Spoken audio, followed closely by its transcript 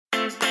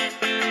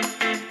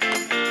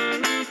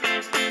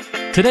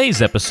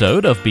Today's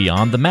episode of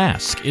Beyond the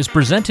Mask is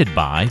presented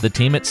by the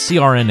team at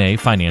CRNA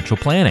Financial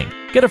Planning.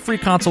 Get a free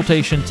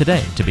consultation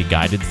today to be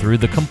guided through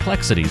the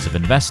complexities of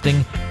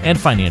investing and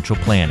financial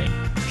planning.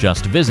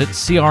 Just visit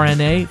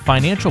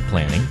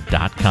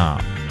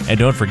crnafinancialplanning.com. And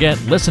don't forget,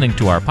 listening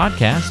to our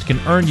podcast can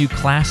earn you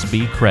Class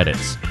B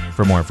credits.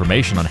 For more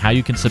information on how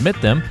you can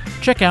submit them,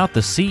 check out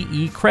the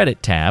CE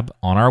Credit tab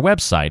on our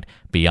website,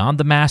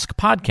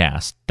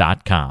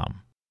 beyondthemaskpodcast.com.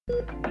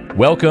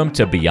 Welcome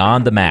to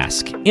Beyond the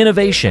Mask,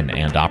 innovation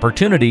and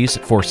opportunities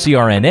for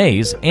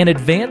CRNAs and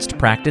advanced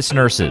practice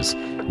nurses,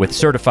 with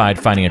certified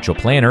financial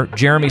planner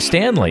Jeremy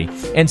Stanley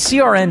and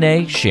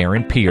CRNA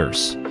Sharon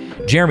Pierce.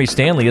 Jeremy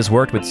Stanley has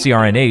worked with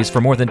CRNAs for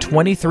more than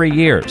 23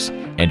 years,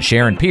 and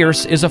Sharon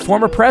Pierce is a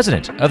former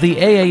president of the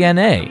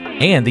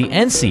AANA and the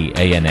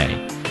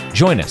NCANA.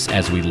 Join us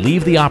as we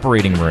leave the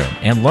operating room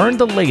and learn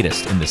the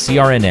latest in the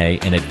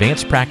CRNA and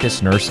advanced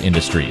practice nurse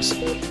industries.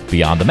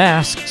 Beyond the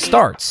Mask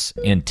starts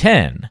in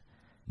 10,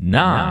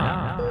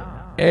 9,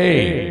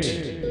 8,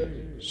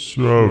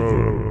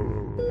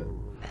 7.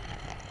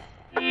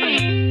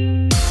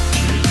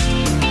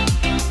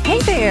 Hey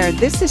there,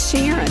 this is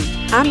Sharon.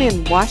 I'm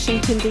in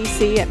Washington,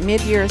 D.C. at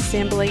Mid-Year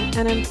Assembly,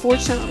 and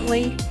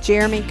unfortunately,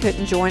 Jeremy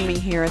couldn't join me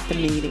here at the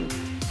meeting.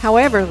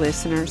 However,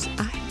 listeners,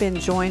 I've been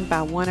joined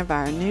by one of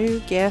our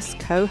new guest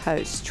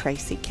co-hosts,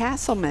 Tracy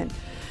Castleman.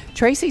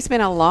 Tracy's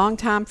been a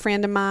longtime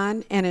friend of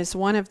mine and is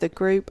one of the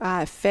group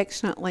I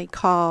affectionately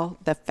call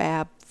the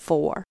Fab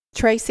Four.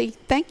 Tracy,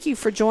 thank you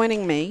for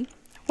joining me.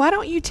 Why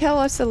don't you tell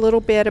us a little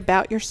bit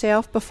about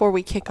yourself before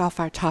we kick off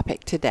our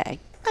topic today?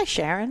 Hi,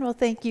 Sharon. Well,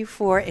 thank you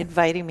for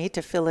inviting me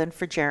to fill in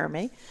for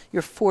Jeremy.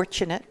 You're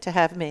fortunate to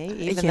have me,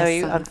 even though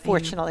you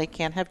unfortunately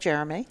can't have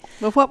Jeremy.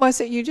 Well, what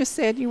was it you just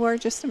said you were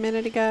just a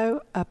minute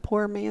ago? A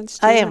poor man's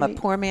Jeremy? I am a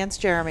poor man's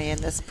Jeremy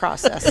in this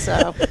process,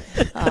 so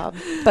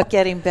but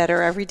getting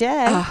better every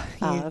day.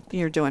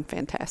 You're doing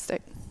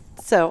fantastic.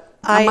 So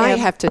I might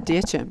have to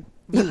ditch him.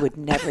 You would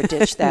never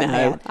ditch that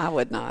man. I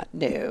would not.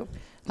 No.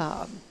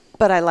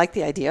 But I like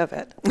the idea of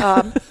it.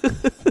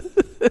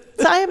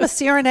 So I am a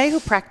CRNA who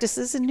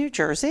practices in New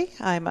Jersey.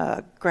 I'm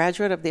a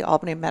graduate of the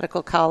Albany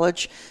Medical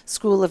College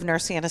School of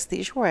Nursing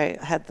Anesthesia, where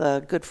I had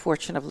the good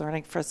fortune of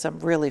learning from some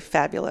really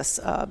fabulous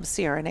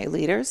CRNA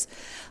leaders.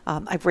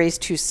 I've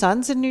raised two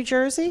sons in New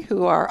Jersey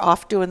who are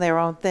off doing their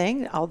own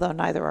thing, although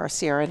neither are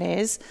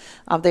CRNAs.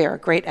 They are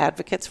great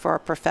advocates for our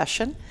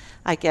profession.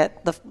 I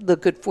get the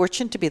good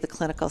fortune to be the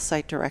clinical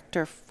site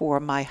director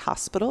for my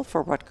hospital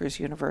for Rutgers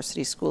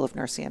University School of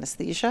Nursing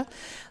Anesthesia,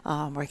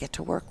 where I get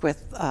to work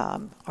with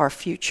our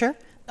future.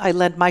 I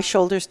lend my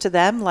shoulders to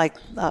them like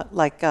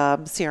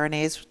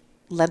CRNAs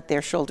lent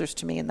their shoulders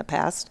to me in the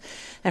past.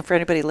 And for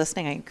anybody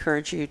listening, I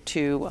encourage you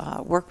to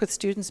work with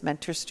students,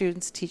 mentor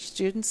students, teach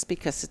students,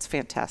 because it's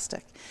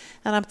fantastic.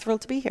 And I'm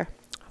thrilled to be here.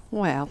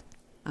 Well,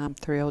 I'm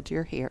thrilled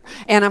you're here.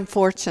 And I'm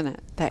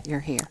fortunate that you're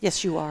here.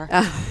 Yes, you are.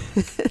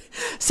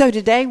 So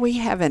today we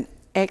have an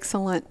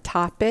excellent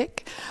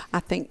topic.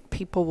 I think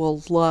people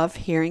will love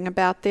hearing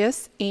about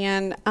this.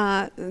 And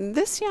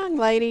this young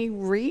lady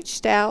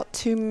reached out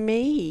to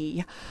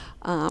me.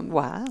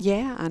 Wow.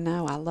 Yeah, I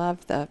know. I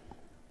love the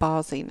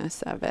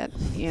ballsiness of it,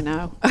 you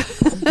know.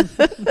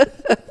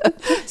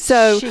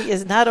 So she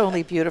is not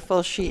only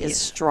beautiful, she is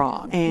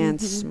strong. And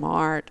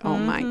smart. Oh,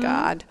 my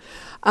God.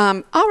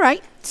 All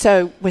right.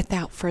 So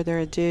without further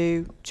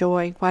ado,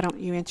 Joy, why don't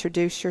you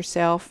introduce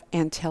yourself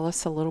and tell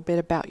us a little bit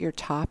about your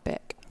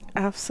topic?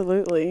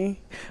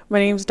 Absolutely. My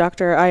name's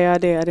Dr.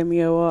 Ayade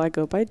Ademiowo. I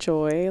go by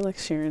Joy, like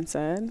Sharon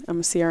said. I'm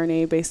a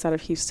CRNA based out of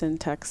Houston,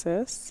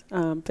 Texas.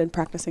 Been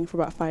practicing for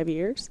about 5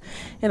 years,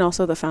 and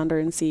also the founder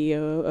and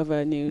CEO of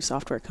a new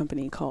software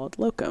company called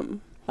Lokum.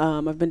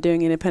 I've been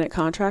doing independent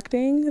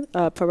contracting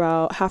for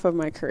about half of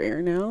my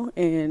career now,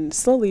 and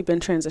slowly been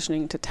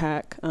transitioning to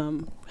tech,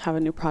 have a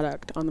new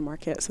product on the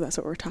market. So that's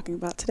what we're talking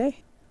about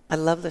today. I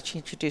love that she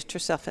introduced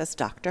herself as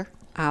doctor.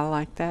 I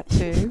like that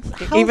too,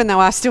 even though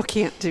I still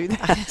can't do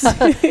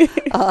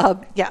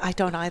that. Yeah, I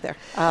don't either.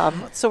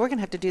 So we're going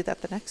to have to do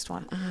that the next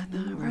one. I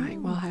know, right?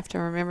 We'll have to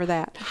remember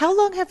that. How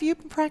long have you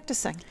been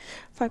practicing?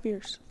 5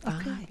 years.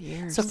 Okay. 5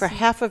 years. So for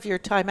half of your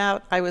time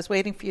out, I was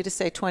waiting for you to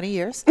say 20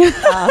 years.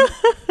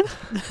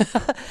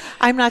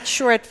 I'm not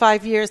sure at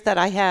 5 years that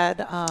I had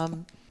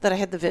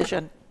the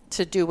vision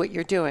to do what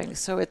you're doing.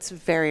 So it's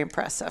very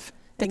impressive.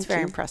 It's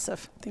very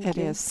impressive. It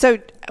is. So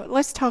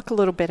let's talk a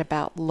little bit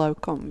about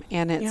Lokum,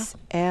 and it's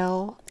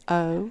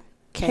Lokum.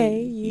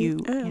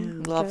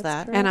 Love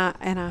that. Right.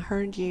 And I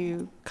heard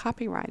you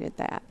copyrighted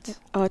that.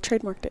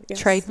 Trademarked it.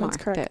 Yes,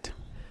 Trademarked it.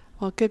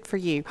 Well, good for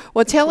you.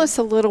 Well, tell us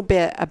a little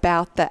bit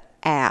about the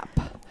app.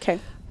 Okay.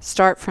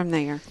 Start from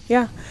there.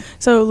 Yeah.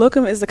 So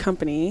Lokum is the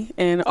company,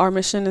 and our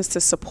mission is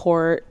to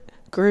support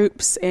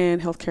groups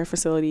and healthcare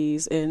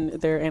facilities in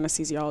their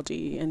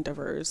anesthesiology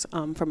endeavors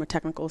from a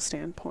technical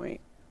standpoint.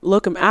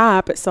 Lokum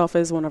app itself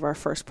is one of our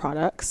first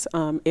products.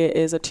 It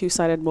is a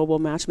two-sided mobile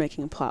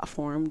matchmaking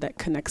platform that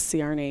connects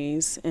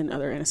CRNAs and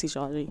other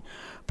anesthesiology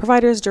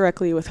providers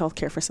directly with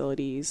healthcare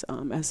facilities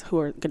as who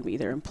are going to be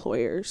their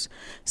employers.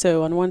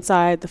 So on one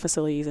side, the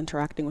facility is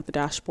interacting with the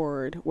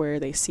dashboard where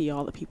they see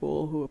all the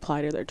people who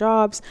apply to their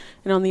jobs.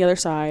 And on the other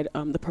side,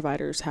 the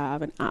providers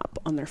have an app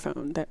on their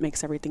phone that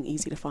makes everything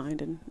easy to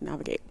find and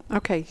navigate.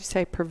 Okay, you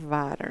say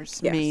providers,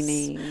 Yes.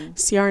 meaning?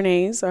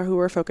 CRNAs are who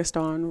we're focused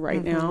on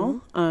right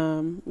now.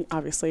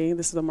 Obviously,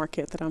 this is a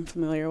market that I'm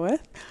familiar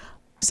with.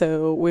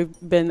 So we've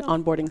been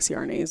onboarding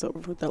CRNAs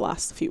over the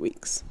last few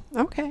weeks.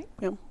 Okay.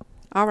 Yeah.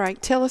 All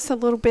right. Tell us a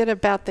little bit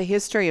about the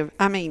history of,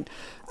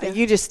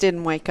 you just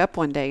didn't wake up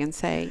one day and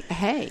say,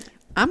 hey,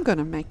 I'm going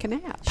to make an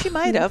app. She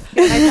might have.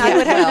 I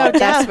would have no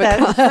doubt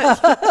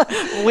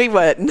that. We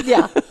wouldn't.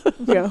 Yeah.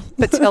 Yeah.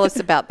 But tell us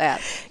about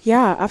that.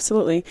 Yeah,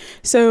 absolutely.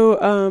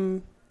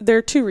 So there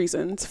are two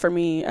reasons for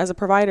me as a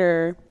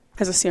provider.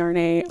 As a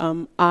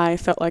CRNA, I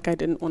felt like I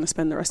didn't want to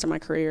spend the rest of my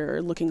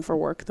career looking for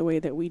work the way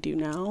that we do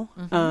now.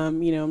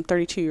 I'm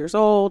 32 years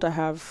old. I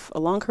have a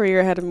long career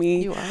ahead of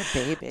me. You are a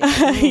baby.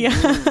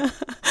 Yeah.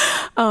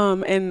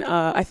 And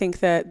I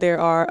think that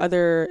there are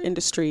other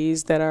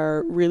industries that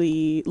are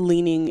really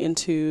leaning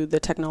into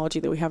the technology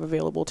that we have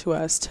available to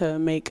us to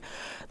make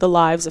the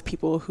lives of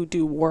people who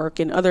do work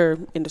in other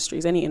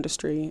industries, any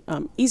industry,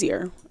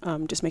 easier,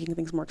 just making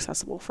things more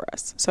accessible for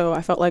us. So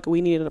I felt like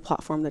we needed a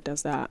platform that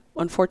does that.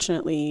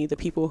 Unfortunately, the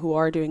people who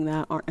are doing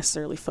that aren't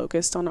necessarily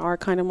focused on our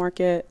kind of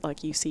market.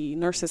 Like you see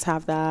nurses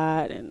have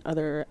that and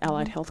other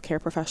allied healthcare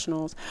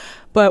professionals.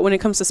 But when it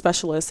comes to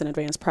specialists and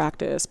advanced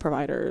practice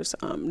providers,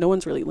 no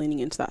one's really leaning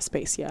into that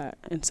space yet.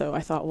 And so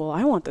I thought, well,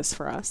 I want this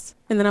for us.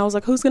 And then I was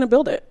like, who's going to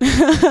build it?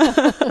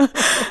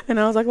 And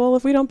I was like, well,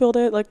 if we don't build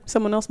it, like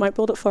someone else might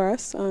build it for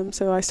us.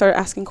 So I started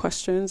asking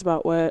questions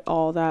about what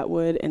all that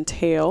would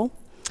entail.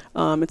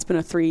 It's been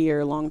a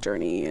 3-year long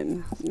journey,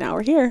 and now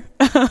we're here.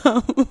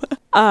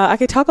 I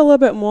could talk a little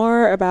bit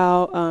more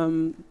about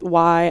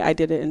why I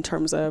did it in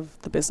terms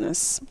of the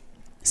business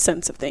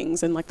sense of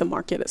things and like the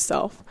market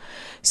itself.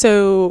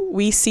 So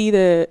we see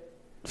the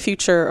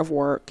future of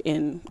work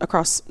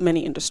across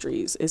many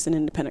industries is in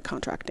independent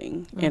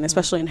contracting. And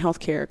especially in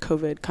healthcare,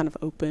 COVID kind of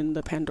opened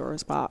the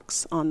Pandora's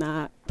box on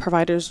that.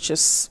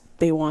 Providers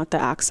they want the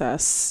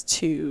access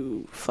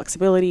to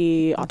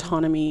flexibility,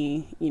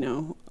 autonomy,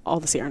 all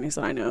the CRNAs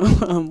that I know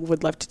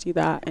would love to do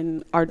that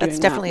and are doing that. That's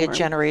definitely a more.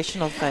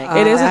 generational thing.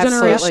 It is a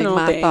Absolutely, generational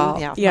my thing.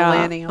 thought. Yeah.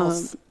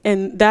 Millennials.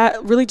 And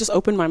that really just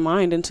opened my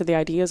mind into the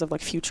ideas of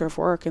like future of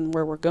work and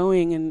where we're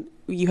going. And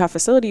you have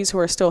facilities who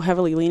are still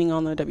heavily leaning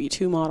on the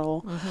W-2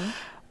 model.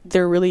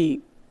 They're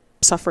really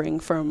suffering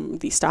from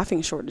these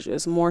staffing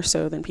shortages more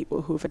so than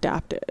people who've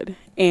adapted.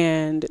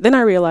 And then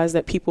I realized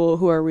that people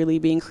who are really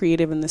being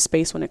creative in this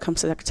space when it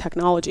comes to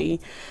technology,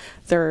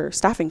 they're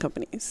staffing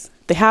companies.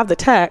 They have the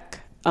tech,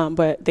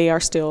 but they are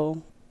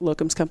still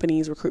locums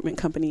companies, recruitment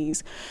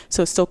companies.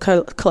 So it's still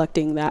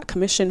collecting that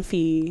commission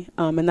fee.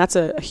 And that's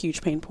a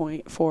huge pain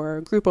point for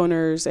group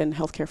owners and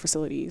healthcare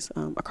facilities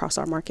across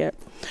our market.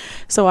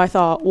 So I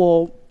thought,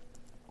 well,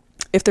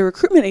 if the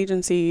recruitment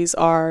agencies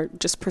are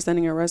just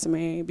presenting a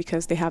resume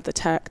because they have the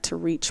tech to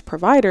reach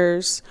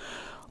providers,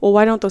 well,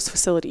 why don't those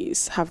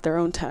facilities have their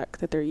own tech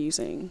that they're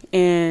using?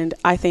 And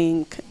I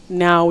think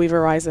now we've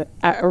arrived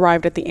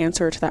at the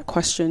answer to that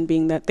question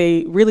being that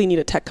they really need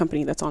a tech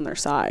company that's on their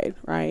side,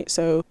 right?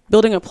 So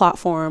building a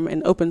platform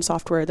and open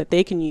software that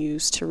they can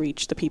use to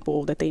reach the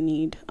people that they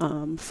need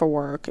for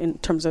work in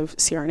terms of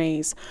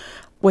CRNAs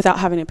without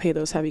having to pay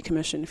those heavy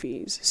commission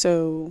fees.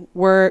 So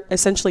we're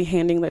essentially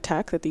handing the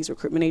tech that these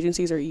recruitment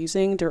agencies are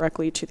using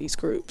directly to these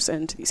groups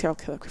and to these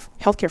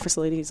healthcare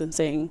facilities and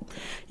saying,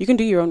 you can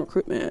do your own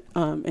recruitment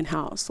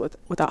in-house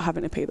without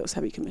having to pay those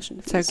heavy commission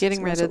fees. So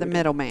getting rid of the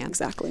middleman.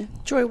 Exactly.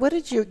 Joy, what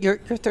did you're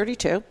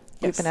 32. Yes.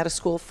 You've been out of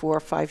school for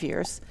 5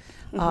 years.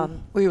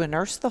 Were you a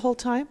nurse the whole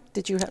time?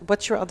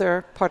 What's your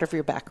other part of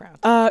your background?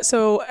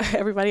 So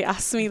everybody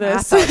asks me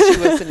this. I thought she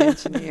was an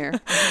engineer.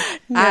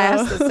 No. I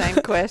asked the same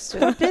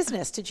question.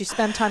 Business. Did you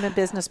spend time in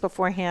business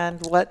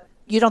beforehand?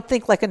 You don't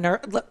think like a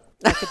nurse, like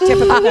a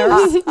typical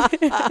nurse? You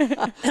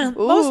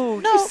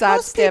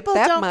sidestepped people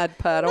that don't- mud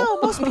puddle. No,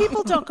 most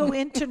people don't go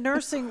into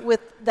nursing with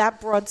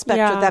that broad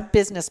spectrum, Yeah. that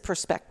business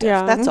perspective.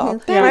 Yeah. That's all.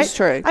 That right? is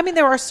true. I mean,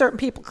 there are certain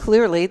people,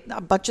 clearly, a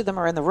bunch of them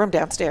are in the room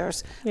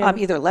downstairs, Yeah.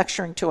 either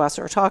lecturing to us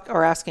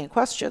or asking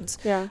questions.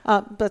 Yeah.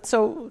 But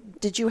so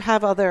did you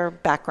have other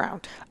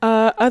background?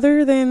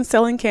 Other than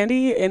selling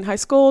candy in high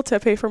school to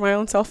pay for my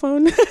own cell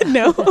phone,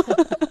 no.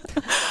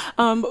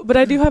 But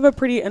I do have a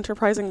pretty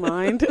enterprising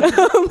mind.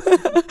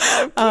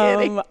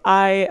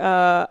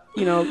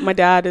 My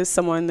dad is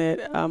someone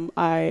that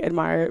I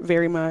admire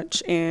very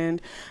much,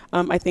 and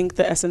I think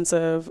the essence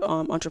of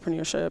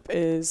entrepreneurship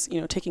is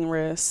taking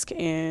risk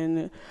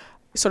and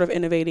sort of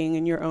innovating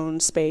in your own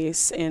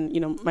space. And,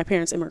 my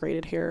parents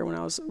immigrated here when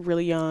I was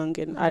really young,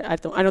 and I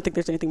don't think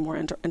there's anything more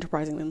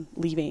enterprising than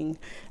leaving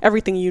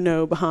everything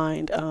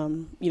behind,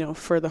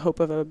 for the hope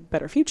of a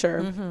better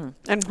future. Mm-hmm.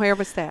 And where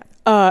was that?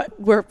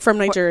 We're from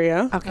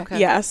Nigeria. Okay.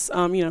 Yes.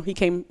 He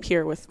came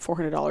here with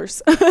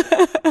 $400.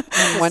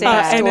 One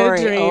and a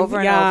story dream. over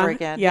and over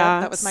again. Yeah.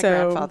 Yep, that was my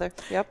grandfather.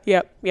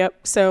 Yep.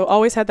 So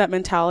always had that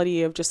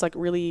mentality of just like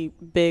really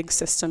big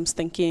systems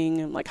thinking,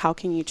 and like, how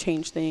can you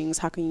change things?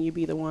 How can you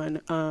be the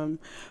one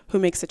who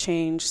makes a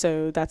change?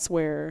 So that's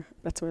where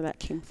that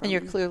came from. And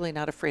you're clearly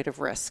not afraid of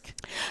risk.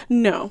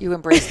 No. You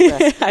embrace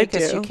risk. I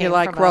because do. You, You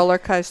like roller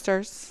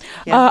coasters?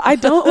 I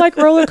don't like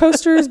roller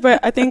coasters, but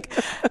I think,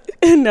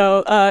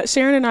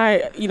 Sharon and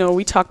I,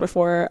 we talked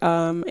before,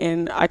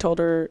 and I told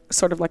her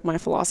sort of like my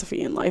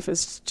philosophy in life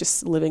is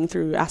just living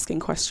through asking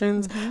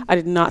questions. Mm-hmm. I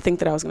did not think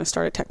that I was going to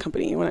start a tech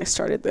company when I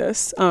started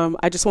this.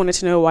 I just wanted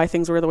to know why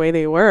things were the way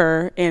they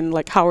were, and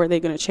like, how are they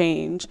going to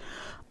change?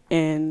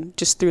 And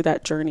just through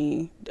that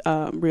journey,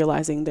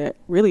 realizing that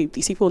really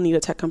these people need a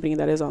tech company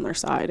that is on their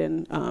side,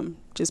 and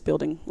just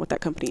building what that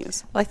company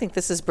is. Well, I think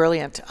this is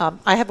brilliant.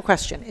 I have a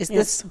question. Is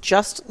this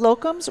just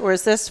locums, or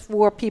is this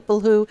for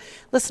people who,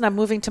 listen, I'm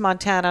moving to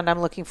Montana and I'm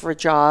looking for a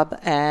job,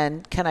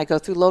 and can I go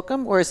through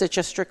locum, or is it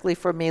just strictly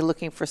for me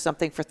looking for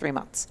something for 3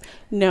 months?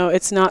 No,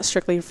 it's not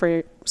strictly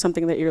for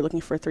something that you're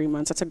looking for 3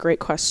 months. That's a great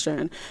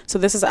question. So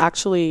this is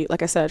actually,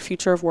 like I said,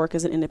 future of work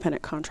is an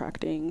independent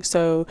contracting.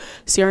 So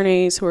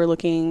CRNAs who are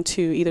looking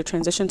to either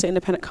transition to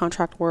independent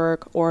contract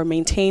work or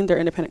maintain their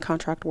independent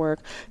contract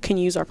work can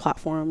use our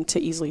platform to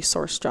easily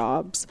source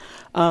jobs.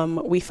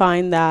 We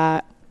find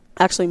that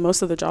actually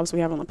most of the jobs we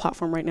have on the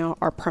platform right now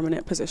are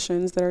permanent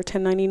positions that are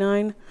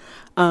 1099,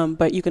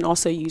 but you can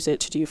also use it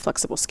to do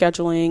flexible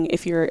scheduling.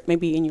 If you're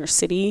maybe in your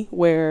city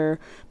where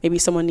maybe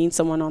someone needs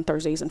someone on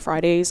Thursdays and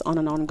Fridays on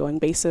an ongoing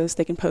basis,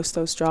 they can post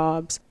those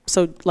jobs.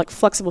 So like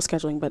flexible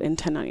scheduling, but in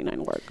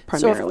 1099 work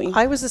primarily. So if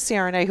I was a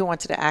CRNA who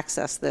wanted to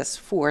access this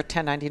for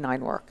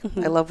 1099 work,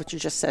 I love what you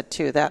just said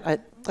too, that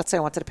let's say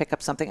I wanted to pick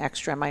up something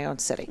extra in my own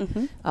city.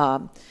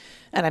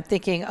 And I'm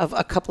thinking of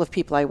a couple of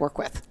people I work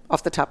with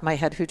off the top of my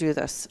head who do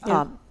this.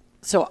 Yeah.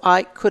 So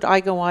could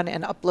I go on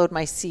and upload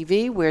my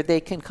CV where they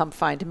can come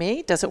find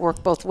me? Does it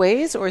work both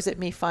ways, or is it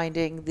me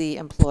finding the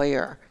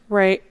employer?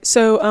 Right.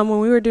 So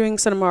when we were doing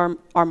some of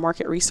our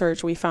market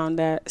research, we found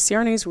that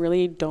CRNAs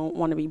really don't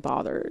want to be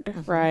bothered,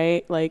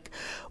 right? Like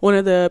one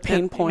of the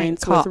pain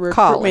points with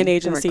recruitment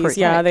agencies,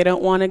 they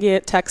don't want to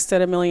get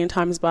texted a million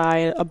times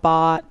by a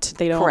bot.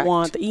 They don't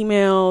want the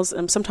emails.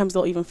 And sometimes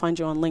they'll even find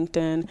you on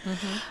LinkedIn.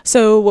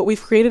 So what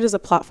we've created is a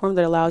platform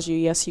that allows you,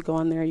 yes, you go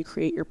on there, you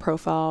create your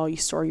profile, you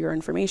store your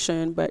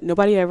information, but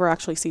nobody ever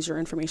actually sees your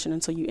information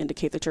until you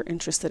indicate that you're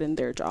interested in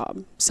their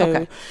job.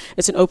 So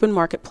it's an open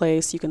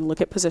marketplace. You can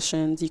look at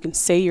positions, you can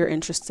say you're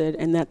interested,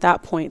 and at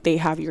that point they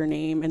have your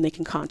name and they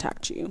can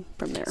contact you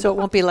from there. So it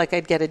won't be like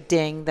I'd get a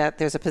ding that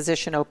there's a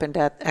position opened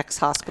at X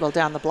hospital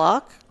down the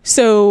block?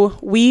 So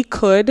we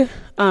could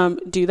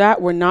do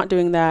that. We're not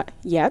doing that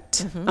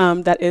yet.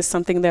 That is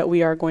something that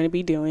we are going to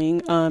be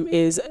doing.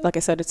 Is, like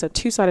I said, it's a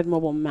two-sided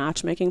mobile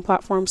matchmaking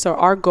platform. So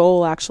our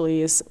goal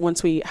actually is,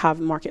 once we have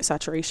market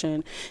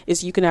saturation,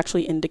 is you can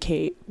actually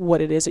indicate what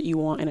it is that you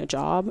want in a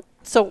job.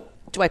 So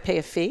do I pay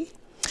a fee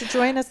to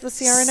join as the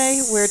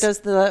CRNA?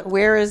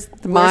 Where is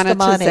the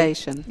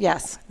monetization? The money?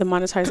 Yes. The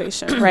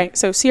monetization, right.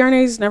 So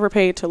CRNAs never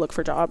pay to look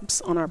for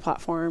jobs on our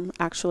platform,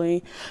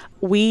 actually.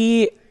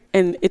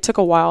 And it took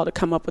a while to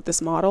come up with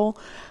this model.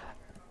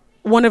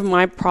 One of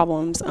my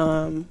problems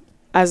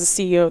as a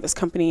CEO of this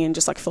company, and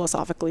just like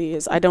philosophically,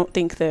 is I don't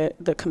think that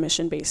the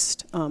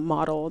commission-based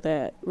model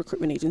that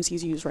recruitment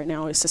agencies use right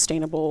now is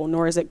sustainable,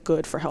 nor is it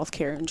good for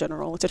healthcare in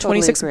general. It's a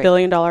 $26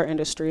 billion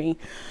industry.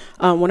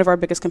 One of our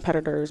biggest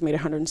competitors made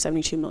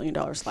 $172 million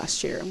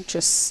last year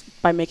just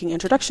by making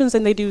introductions,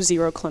 and they do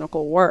zero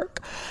clinical work.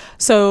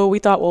 So we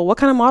thought, well, what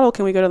kind of model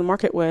can we go to the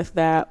market with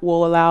that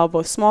will allow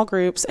both small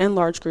groups and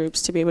large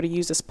groups to be able to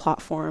use this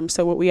platform?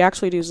 So what we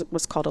actually do is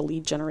what's called a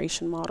lead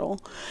generation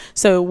model.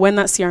 So when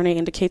that CRNA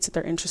indicates that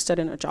they're interested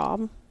in a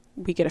job,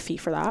 we get a fee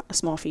for that, a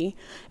small fee.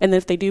 And then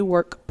if they do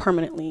work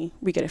permanently,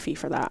 we get a fee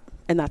for that.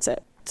 And that's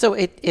it. So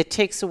it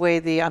takes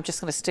away I'm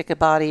just going to stick a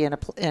body in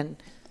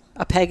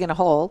a peg in a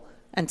hole,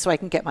 and so I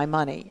can get my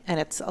money, and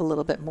it's a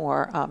little bit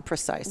more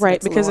precise. Right,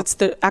 because it's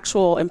the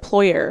actual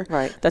employer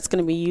that's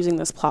going to be using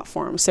this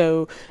platform.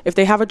 So if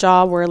they have a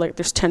job where like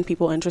there's 10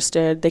 people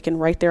interested, they can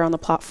right there on the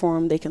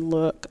platform, they can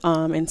look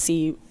and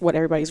see what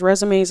everybody's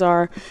resumes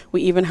are.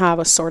 We even have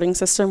a sorting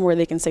system where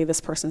they can say this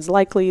person's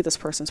likely, this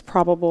person's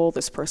probable,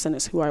 this person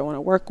is who I want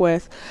to work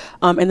with.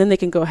 And then they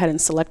can go ahead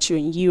and select you,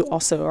 and you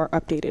also are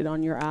updated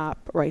on your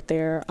app right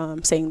there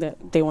saying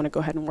that they want to go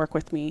ahead and work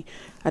with me.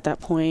 At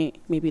that point,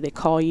 maybe they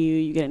call you,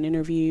 you get an interview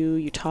interview,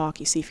 you talk,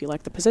 you see if you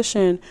like the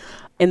position.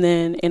 And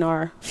then in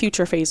our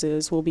future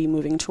phases, we'll be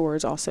moving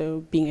towards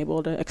also being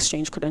able to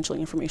exchange credentialing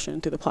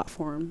information through the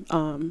platform,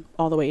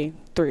 all the way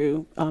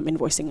through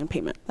invoicing and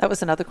payment. That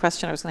was another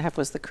question I was going to have,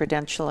 was the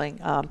credentialing.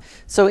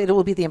 So it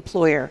will be the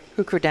employer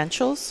who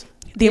credentials?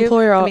 The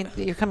employer... I mean,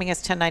 you're coming as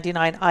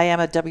 1099. I am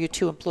a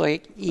W-2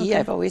 employee. Okay.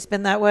 I've always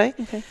been that way.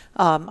 Okay.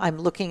 I'm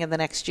looking in the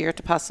next year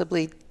to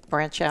possibly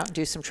branch out and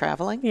do some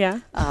traveling. Yeah.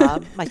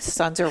 My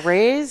sons are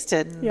raised,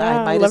 and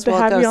yeah, I might love as well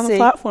to have go you on see. the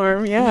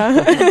platform.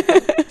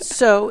 Yeah.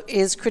 So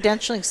is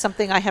credentialing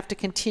something I have to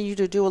continue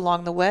to do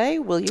along the way?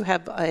 Will you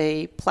have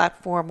a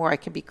platform where I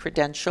can be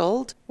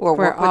credentialed or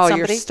where work with all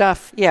somebody? your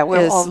stuff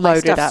where is all my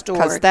loaded stuff's up?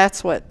 Because stored.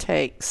 that's what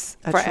takes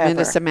a Forever.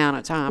 tremendous amount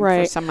of time for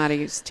Right. somebody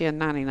who's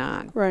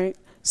 1099. Right.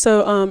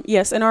 So,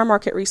 yes, in our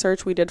market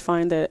research, we did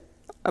find that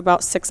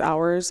about 6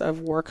 hours of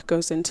work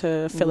goes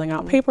into filling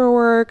out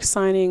paperwork,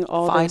 signing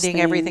all those things.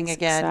 Finding everything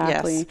again,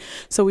 exactly. yes.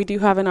 So we do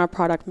have in our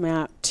product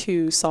map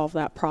to solve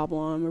that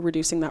problem,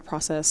 reducing that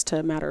process to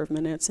a matter of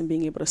minutes and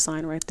being able to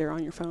sign right there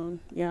on your phone.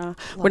 Yeah.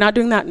 We're not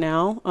doing that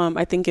now.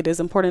 I think it is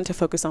important to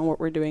focus on what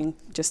we're doing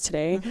just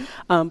today.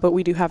 But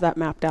we do have that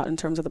mapped out in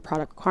terms of the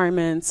product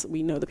requirements.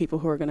 We know the people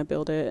who are going to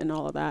build it and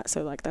all of that.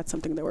 So like that's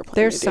something that we're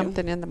planning There's to do.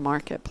 something in the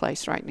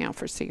marketplace right now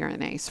for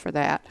CRNAs for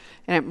that,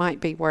 and it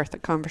might be worth a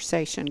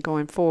conversation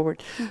going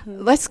forward.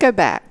 Let's go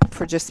back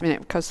for just a minute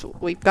because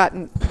we've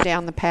gotten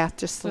down the path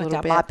just a little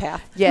down bit. my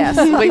path. Yes,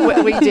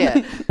 we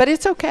did. But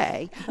it's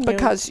okay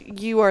because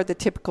you are the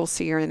typical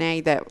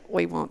CRNA that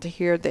we want to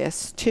hear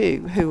this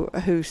too,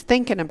 who's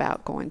thinking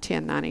about going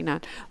 1099.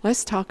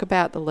 Let's talk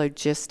about the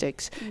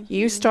logistics.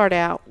 You start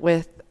out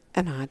with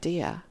an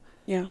idea.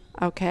 Yeah.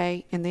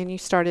 Okay. And then you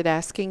started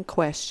asking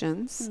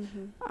questions.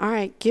 All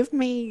right. Give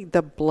me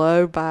the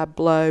blow by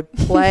blow,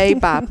 play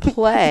by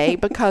play,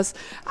 because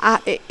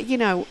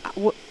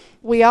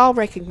we all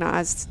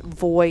recognize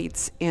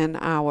voids in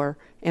our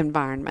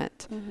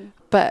environment,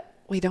 but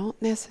we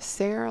don't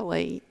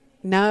necessarily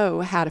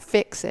know how to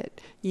fix it.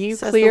 You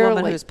Says clearly, the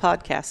woman who's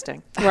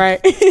podcasting.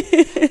 Right.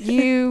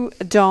 you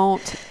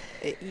don't.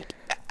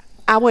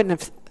 I wouldn't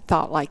have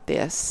thought like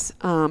this.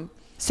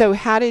 So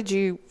how did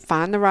you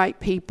find the right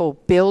people,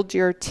 build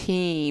your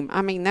team?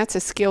 I mean, that's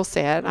a skill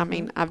set. I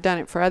mean, I've done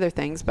it for other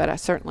things, but I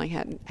certainly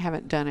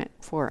haven't done it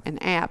for an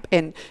app.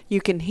 And you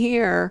can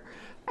hear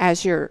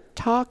as you're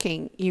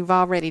talking, you've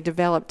already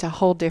developed a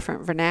whole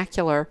different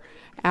vernacular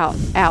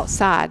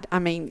outside. I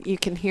mean, you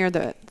can hear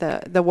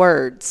the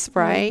words,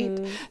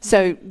 right?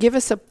 So give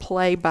us a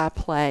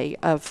play-by-play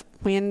of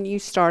when you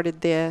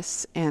started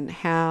this and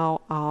how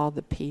all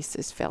the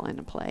pieces fell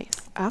into place.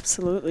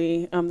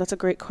 Absolutely. That's a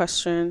great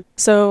question.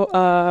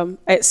 So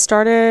it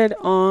started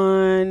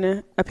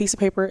on a piece of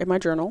paper in my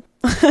journal.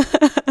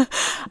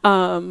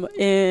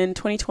 In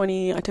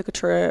 2020, I took a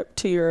trip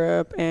to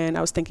Europe, and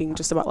I was thinking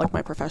just about like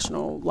my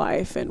professional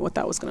life and what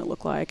that was going to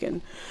look like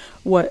and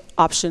what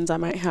options I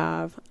might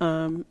have.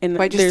 And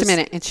wait just a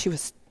minute. And she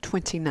was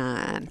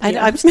 29.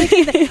 I was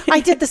thinking that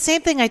I did the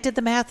same thing. I did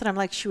the math, and I'm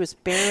like, she was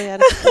barely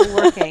out of school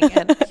working,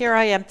 and here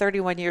I am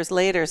 31 years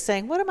later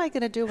saying, what am I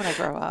going to do when I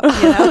grow up?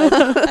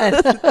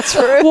 That's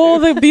true. Well,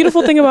 the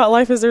beautiful thing about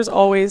life is there's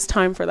always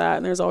time for that,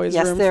 and there's always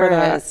room there for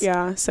that. is.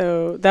 Yeah,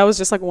 so that was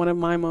just like one of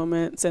my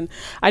moments, and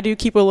I do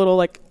keep a little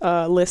like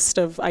list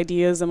of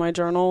ideas in my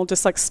journal,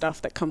 just like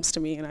stuff that comes to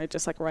me, and I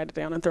just like write it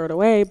down and throw it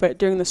away. But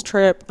during this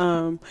trip,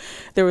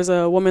 there was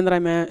a woman that I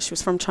met. She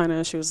was from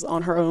China. She was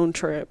on her own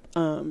trip.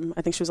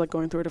 I think she was like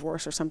going through a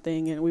divorce or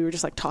something, and we were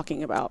just like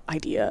talking about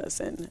ideas,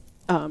 and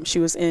she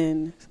was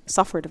in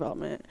software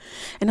development,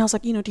 and I was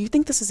like, do you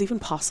think this is even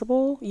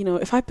possible?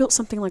 If I built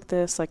something like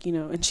this, like,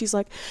 and she's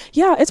like,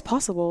 yeah, it's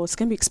possible. It's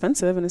gonna be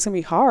expensive and it's gonna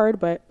be hard,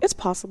 but it's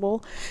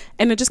possible.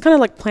 And it just kind of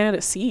like planted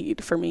a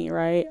seed for me,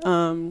 right?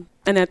 And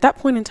at that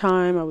point in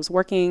time, I was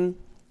working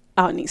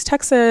out in East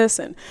Texas,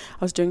 and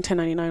I was doing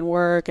 1099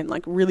 work and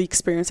like really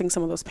experiencing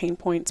some of those pain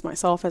points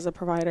myself as a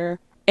provider.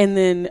 And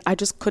then I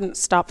just couldn't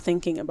stop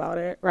thinking about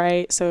it,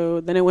 right? So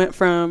then it went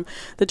from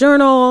the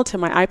journal to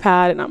my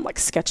iPad, and I'm like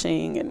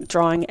sketching and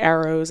drawing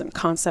arrows and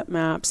concept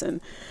maps. And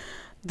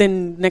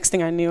then next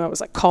thing I knew, I was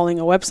like calling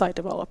a website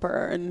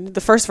developer. And the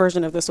first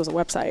version of this was a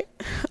website.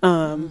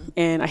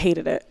 And I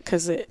hated it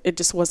because it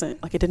just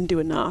wasn't like, it didn't do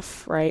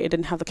enough, right? It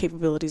didn't have the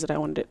capabilities that I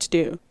wanted it to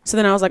do. So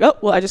then I was like, oh,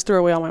 well, I just threw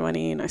away all my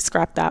money, and I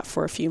scrapped that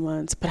for a few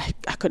months, but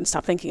I couldn't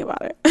stop thinking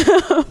about it.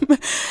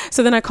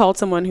 So then I called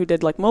someone who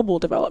did like mobile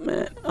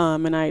development,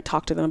 and I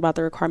talked to them about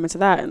the requirements of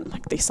that. And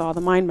like, they saw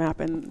the mind map,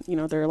 and,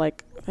 they're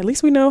like, at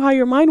least we know how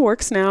your mind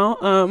works now.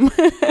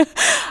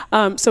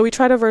 So we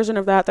tried a version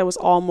of that was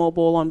all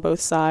mobile on both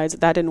sides.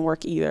 That didn't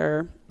work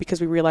either,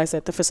 because we realized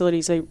that the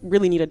facilities, they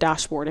really need a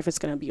dashboard if it's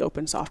going to be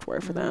open software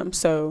for them.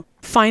 So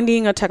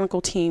finding a technical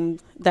team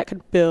that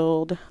could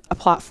build a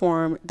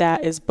platform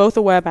that is both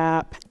a web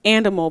app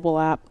and a mobile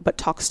app, but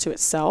talks to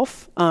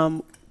itself,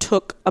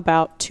 took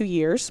about 2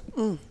 years.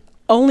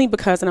 Only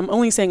because, and I'm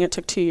only saying it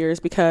took 2 years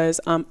because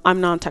I'm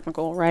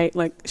non-technical, right?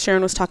 Like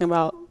Sharon was talking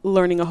about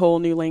learning a whole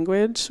new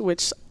language,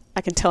 which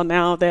I can tell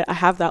now that I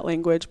have that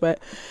language, but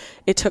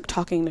it took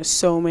talking to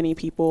so many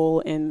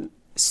people and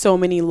so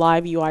many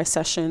live UI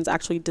sessions,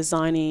 actually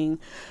designing,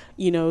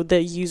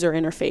 the user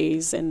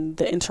interface and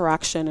the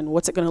interaction and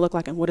what's it going to look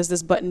like and what does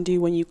this button do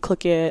when you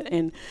click it.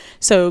 And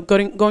so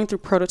going through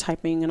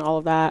prototyping and all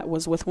of that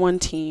was with one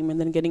team and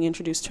then getting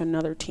introduced to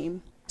another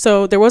team.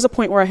 So there was a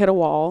point where I hit a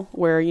wall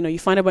where, you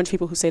find a bunch of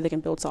people who say they can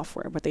build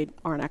software, but they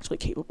aren't actually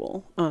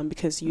capable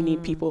because you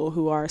need people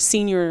who are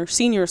senior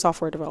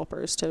software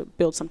developers to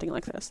build something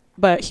like this.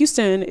 But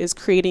Houston is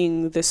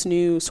creating this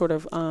new sort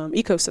of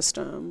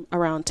ecosystem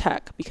around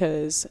tech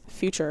because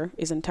future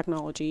is in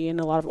technology, and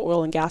a lot of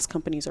oil and gas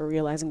companies are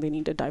realizing they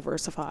need to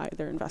diversify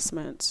their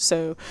investments.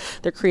 So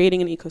they're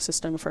creating an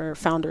ecosystem for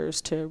founders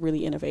to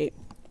really innovate.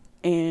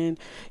 And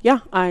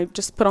I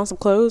just put on some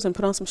clothes and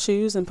put on some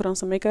shoes and put on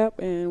some makeup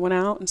and went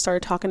out and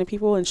started talking to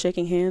people and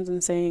shaking hands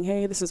and saying,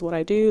 hey, this is what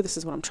I do. This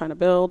is what I'm trying to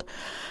build.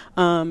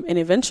 And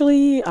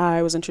eventually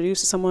I was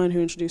introduced to someone who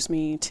introduced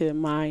me to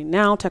my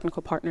now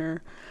technical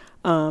partner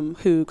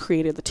who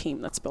created the team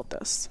that's built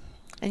this.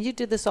 And you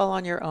did this all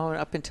on your own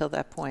up until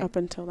that point? Up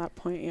until that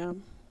point, yeah.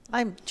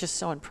 I'm just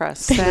so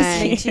impressed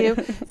listening to you,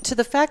 to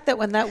the fact that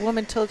when that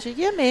woman told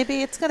you,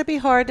 maybe it's going to be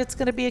hard, it's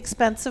going to be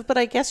expensive, but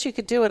I guess you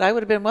could do it. I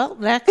would have been, well,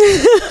 next.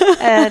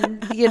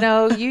 And,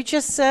 you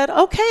just said,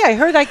 okay, I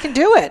heard I can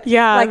do it.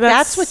 Yeah.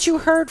 That's what you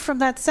heard from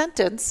that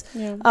sentence,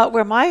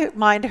 where my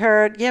mind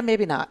heard,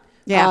 maybe not.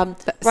 Yeah,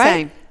 right?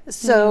 Same.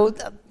 So,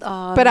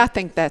 but I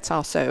think that's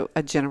also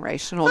a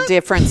generational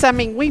difference. I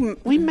mean,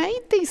 we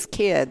made these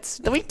kids.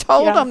 We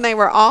told them they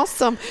were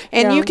awesome,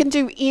 and you can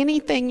do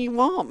anything you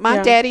want.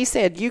 My daddy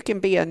said you can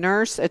be a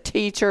nurse, a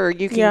teacher, or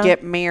you can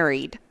get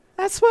married.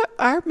 That's what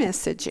our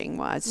messaging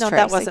was. No, Tracy.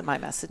 that wasn't my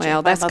messaging.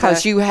 Well, that's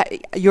because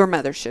your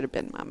mother should have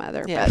been my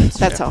mother, but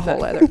that's a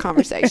whole other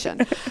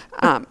conversation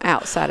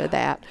outside of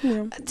that.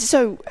 Yeah.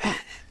 So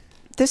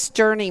this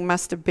journey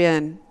must have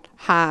been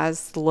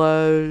highs,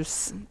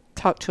 lows.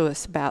 Talk to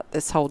us about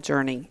this whole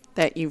journey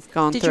that you've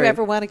gone through. Did you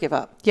ever want to give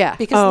up? Yeah.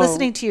 Because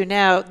listening to you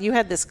now, you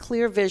had this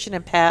clear vision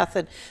and path,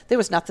 and there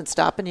was nothing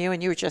stopping you,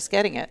 and you were just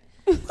getting it.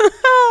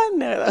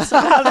 No, that's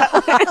not how that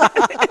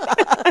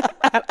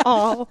went at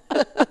all.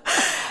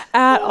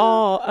 At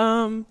all.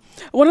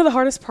 One of the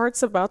hardest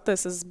parts about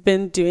this has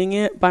been doing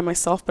it by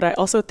myself, but I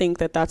also think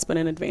that that's been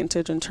an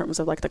advantage in terms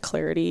of like the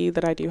clarity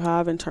that I do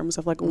have in terms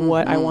of like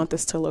what I want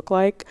this to look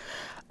like.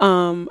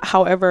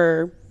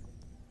 However,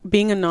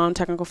 being a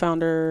non-technical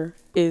founder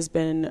has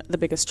been the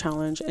biggest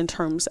challenge in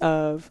terms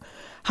of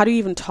how do you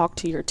even talk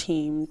to your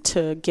team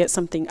to get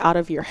something out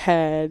of your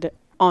head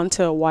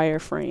onto a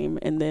wireframe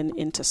and then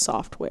into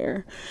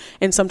software.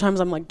 And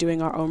sometimes I'm like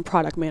doing our own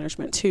product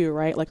management too,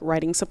 right? Like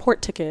writing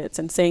support tickets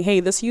and saying,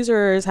 hey, this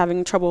user is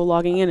having trouble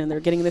logging in and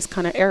they're getting this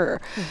kind of error.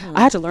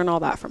 I had to learn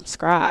all that from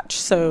scratch.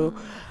 So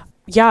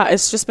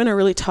it's just been a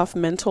really tough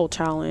mental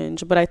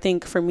challenge. But I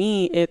think for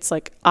me, it's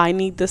like, I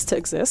need this to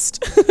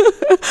exist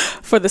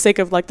for the sake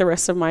of like the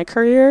rest of my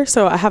career.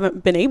 So I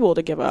haven't been able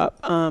to give up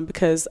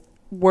because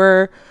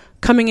we're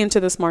coming into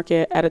this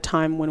market at a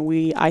time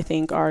when I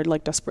think are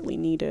like desperately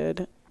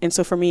needed. And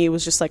so for me, it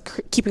was just like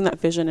keeping that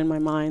vision in my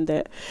mind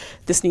that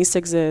this needs to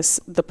exist.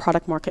 The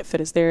product market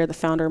fit is there. The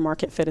founder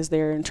market fit is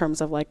there in terms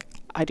of like,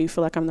 I do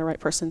feel like I'm the right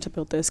person to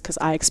build this because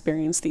I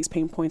experience these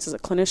pain points as a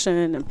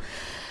clinician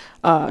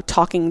and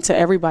talking to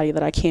everybody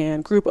that I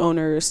can, group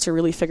owners, to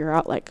really figure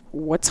out like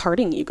what's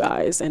hurting you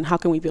guys and how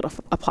can we build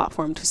a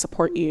platform to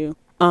support you.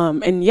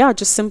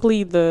 Just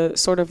simply the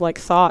sort of like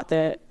thought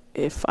that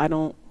if I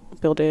don't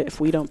build it, if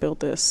we don't build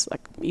this,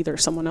 like either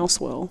someone else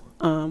will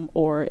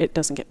or it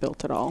doesn't get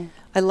built at all.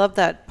 I love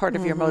that part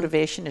of your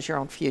motivation is your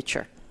own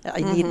future.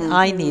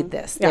 I need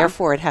this. Yeah.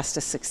 Therefore, it has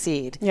to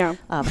succeed. Yeah.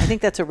 I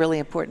think that's a really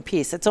important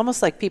piece. It's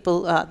almost like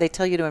people, they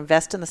tell you to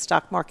invest in the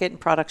stock market in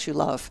products you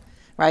love.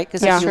 Right?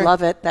 Because if you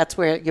love it, that's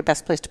where your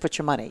best place to put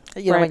your money.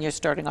 You know, when you're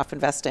starting off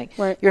investing,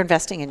 you're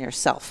investing in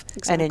yourself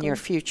and in your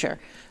future,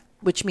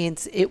 which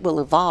means it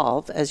will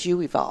evolve as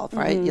you evolve,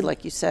 right?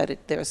 Like you said,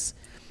 there's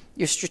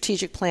your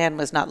strategic plan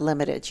was not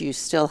limited. You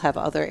still have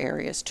other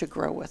areas to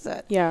grow with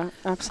it. Yeah,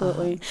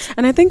 absolutely.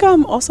 And I think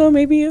I'm also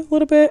maybe a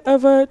little bit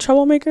of a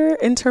troublemaker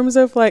in terms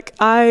of like,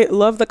 I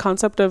love the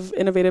concept of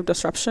innovative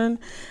disruption.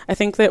 I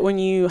think that when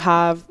you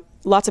have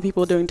lots of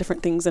people doing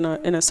different things in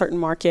a certain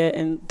market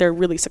and they're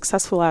really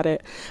successful at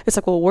it, it's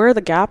like, well, where are the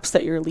gaps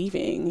that you're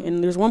leaving?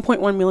 And there's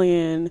 1.1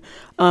 million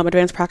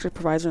advanced practice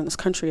providers in this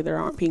country that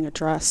aren't being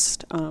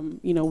addressed,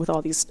 with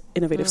all these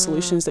innovative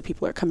solutions that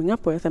people are coming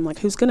up with. I'm like,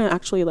 who's going to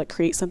actually like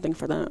create something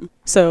for them?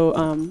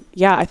 So,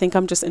 I think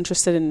I'm just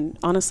interested in,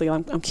 honestly,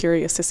 I'm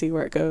curious to see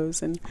where it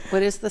goes. And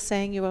what is the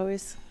saying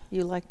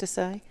you like to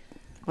say?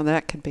 Well,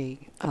 that could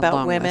be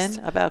about women,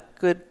 about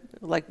good,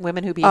 like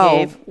women who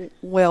behave.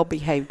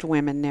 Well-behaved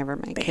women never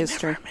make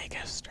history. Never make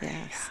history.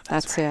 Yes, Yeah,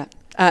 that's it.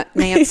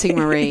 Nancy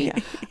Marie,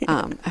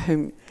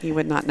 whom you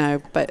would not know,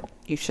 but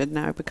you should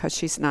know because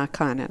she's an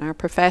icon in our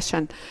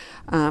profession.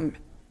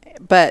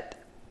 But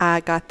I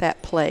got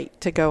that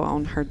plate to go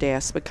on her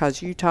desk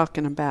because you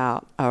talking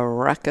about a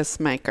ruckus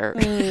maker.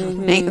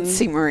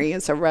 Nancy Marie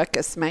is a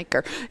ruckus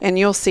maker. And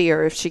you'll see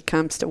her if she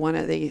comes to one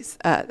of these,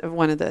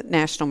 one of the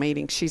national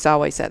meetings. She's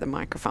always at the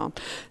microphone.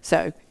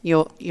 So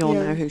you'll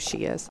know who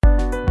she is.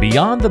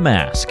 Beyond the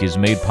Mask is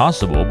made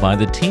possible by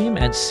the team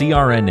at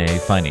CRNA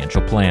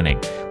Financial Planning.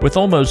 With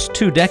almost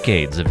 2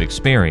 decades of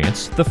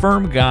experience, the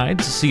firm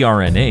guides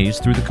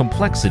CRNAs through the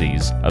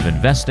complexities of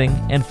investing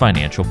and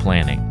financial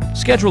planning.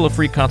 Schedule a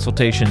free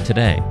consultation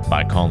today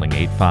by calling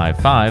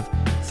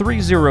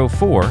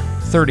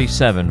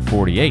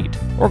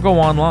 855-304-3748 or go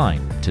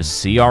online to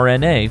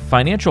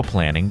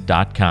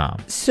crnafinancialplanning.com.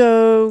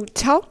 So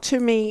talk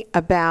to me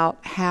about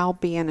how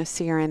being a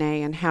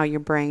CRNA and how your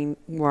brain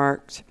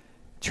worked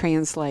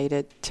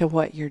translated to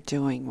what you're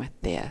doing with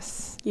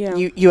this. Yeah.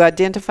 You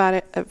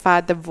identified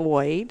the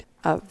void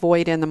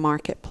in the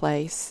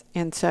marketplace.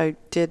 And so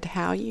did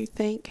how you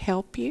think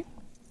help you?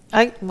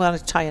 I want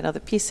to tie another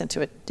piece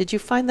into it. Did you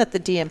find that the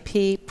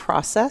DMP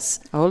process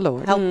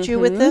helped you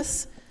with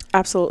this?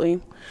 Absolutely.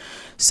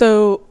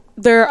 So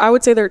I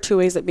would say there are 2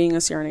 ways that being a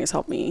CRNA has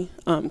helped me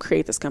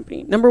create this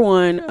company. Number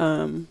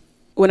one,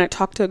 when I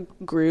talk to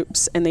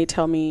groups and they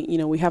tell me,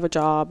 we have a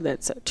job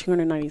that's a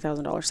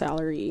 $290,000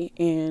 salary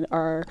and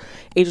our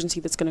agency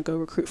that's going to go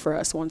recruit for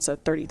us wants a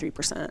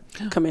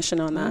 33%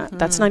 commission on that.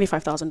 That's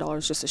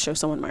 $95,000 just to show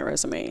someone my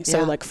resume.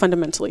 So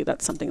fundamentally,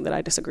 that's something that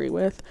I disagree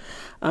with.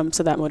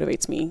 So that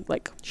motivates me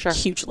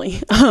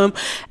hugely. And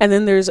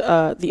then there's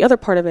the other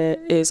part of it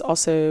is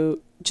also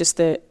just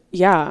that,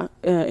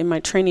 in my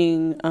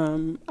training,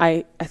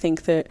 I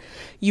think that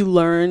you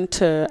learn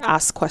to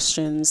ask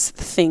questions,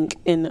 think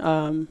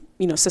in,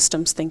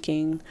 systems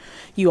thinking.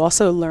 You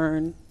also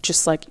learn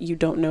just you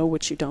don't know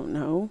what you don't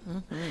know.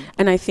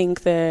 And I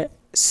think that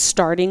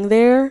starting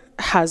there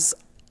has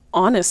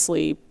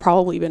honestly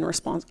probably been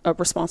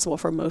responsible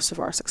for most of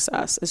our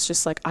success. It's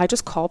just I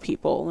just call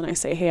people and I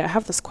say, hey, I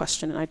have this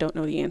question and I don't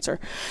know the answer.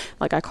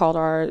 I called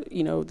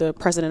the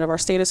president of our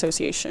state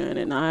association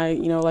and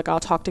I'll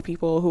talk to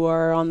people who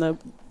are on the,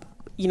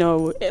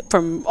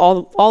 from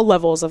all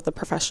levels of the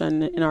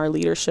profession in our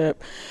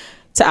leadership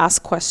to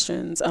ask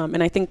questions.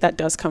 And I think that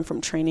does come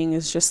from training,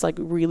 is just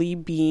really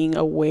being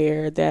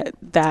aware that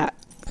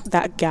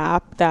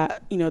gap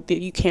that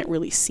that you can't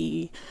really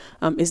see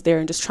is there,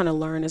 and just trying to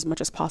learn as much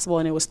as possible.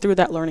 And it was through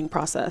that learning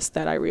process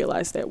that I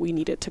realized that we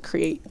needed to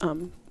create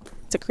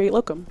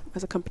Lokum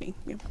as a company.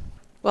 Yeah.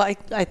 Well, I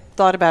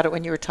thought about it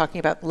when you were talking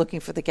about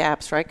looking for the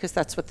gaps, right? Because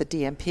that's what the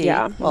DMP,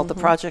 the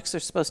projects are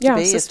supposed to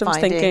be, is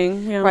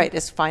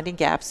finding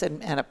gaps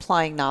and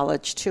applying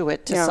knowledge to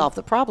it to solve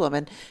the problem.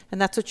 And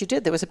that's what you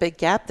did. There was a big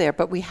gap there,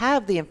 but we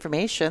have the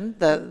information,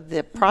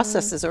 the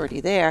process is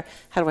already there.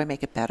 How do I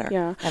make it better?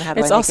 Yeah. And how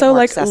do it's I make also it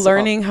more accessible?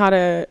 Learning how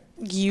to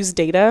use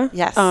data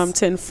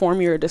to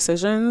inform your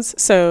decisions.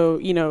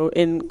 So,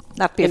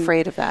 not be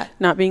afraid of that.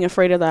 Not being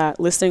afraid of that.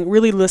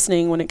 really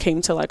listening when it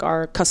came to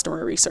our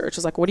customer research.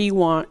 It's what do you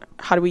want?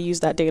 How do we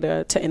use that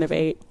data to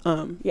innovate?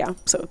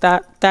 So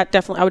that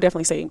definitely, I would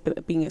definitely say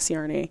that being a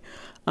CRNA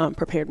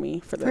prepared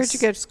me for this. Where'd you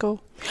go to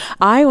school?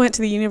 I went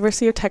to the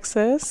University of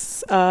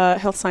Texas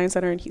Health Science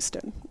Center in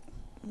Houston.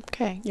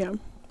 Okay. Yeah.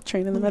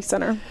 Trained in the Med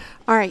Center.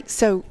 All right.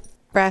 So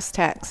brass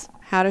tacks.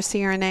 How do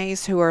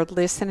CRNAs who are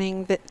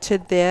listening to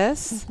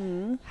this,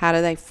 how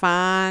do they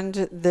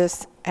find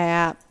this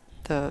app,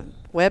 the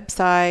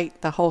website,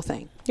 the whole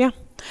thing? Yeah.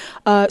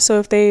 So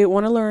if they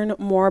want to learn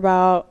more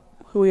about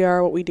who we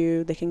are, what we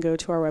do, they can go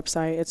to our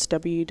website. It's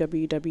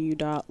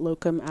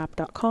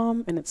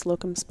www.lokumapp.com, and it's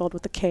Lokum spelled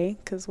with a K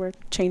because we're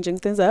changing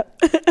things up.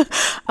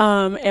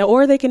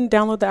 Or they can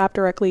download the app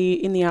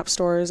directly in the app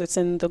stores. It's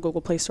in the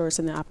Google Play Store. It's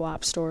in the Apple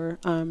App Store.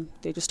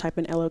 They just type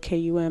in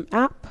LOKUM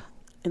app,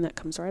 and that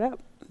comes right up.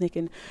 They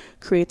can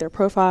create their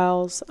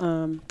profiles,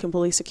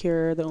 completely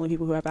secure. The only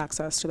people who have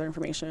access to their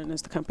information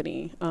is the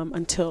company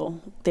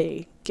until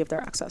they give their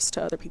access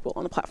to other people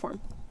on the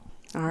platform.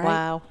 All right.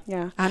 Wow.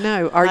 Yeah. I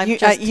know. I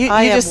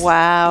am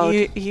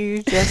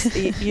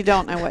wowed. You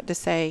don't know what to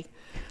say.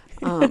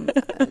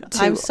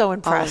 I'm so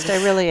impressed.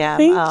 I really am.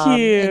 Thank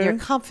you. In your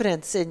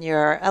confidence, in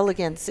your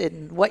elegance,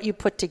 in what you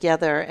put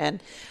together,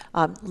 and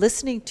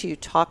listening to you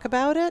talk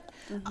about it,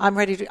 I'm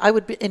ready to. I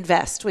would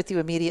invest with you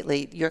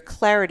immediately. Your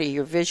clarity,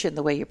 your vision,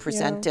 the way you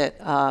present it.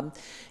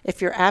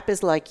 If your app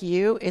is like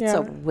you, it's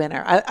a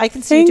winner. I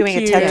can see you doing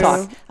a TED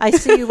Talk. I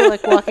see you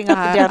walking up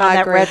and down on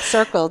that red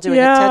circle doing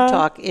a TED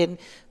Talk in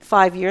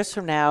 5 years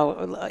from now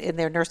in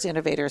their Nurse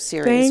Innovator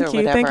series or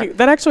whatever. Thank you.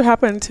 That actually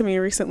happened to me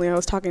recently. I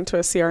was talking to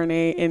a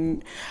CRNA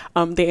and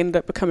they ended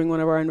up becoming one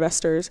of our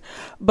investors.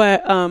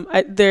 But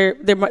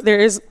there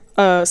is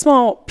a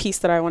small piece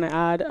that I want to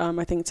add,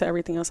 I think, to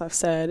everything else I've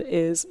said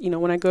is,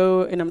 when I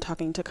go and I'm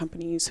talking to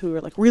companies who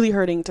are really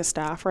hurting to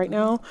staff right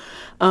now,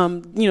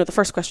 the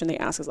first question they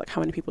ask is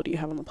how many people do you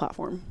have on the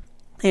platform?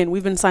 And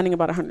we've been signing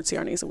about 100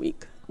 CRNAs a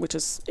week, which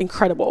is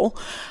incredible.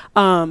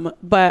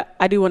 But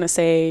I do want to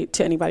say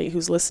to anybody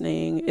who's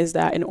listening is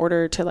that in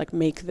order to like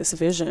make this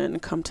vision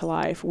come to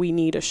life, we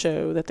need to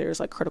show that there's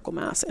like critical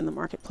mass in the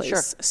marketplace.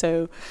 Sure.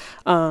 So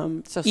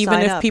So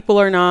even if people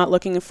are not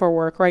looking for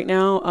work right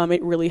now,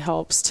 it really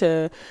helps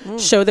to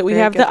show that we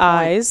have the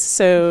eyes.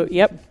 So,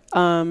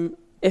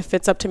 if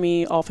it's up to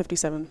me, all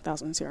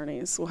 57,000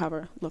 CRNAs will have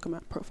a Lokum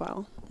app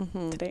profile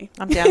today.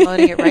 I'm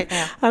downloading it right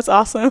now. That's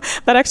awesome.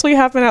 That actually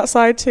happened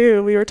outside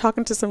too. We were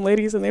talking to some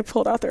ladies and they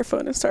pulled out their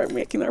phone and started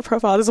making their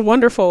profile. It's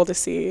wonderful to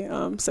see.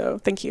 So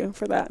thank you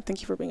for that.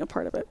 Thank you for being a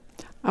part of it.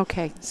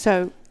 Okay,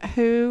 so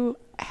who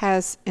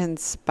has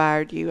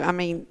inspired you? I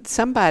mean,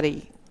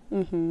 somebody.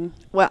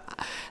 Well,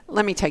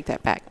 let me take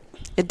that back.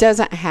 It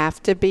doesn't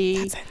have to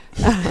be.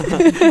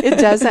 It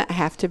doesn't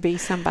have to be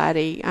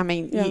somebody. I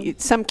mean,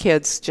 some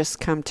kids just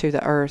come to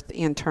the earth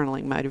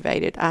internally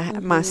motivated.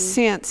 My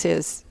sense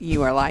is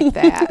you are like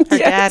that. Her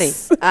daddy.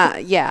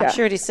 Yeah. She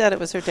already said it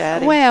was her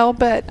daddy. Well,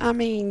 but I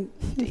mean,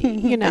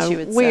 you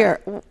know,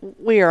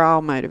 we are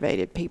all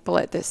motivated people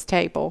at this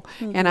table.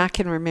 And I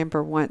can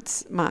remember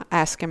once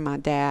asking my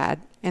dad,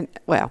 and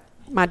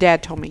my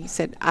dad told me, he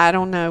said, I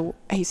don't know.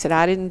 He said,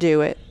 I didn't do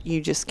it. You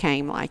just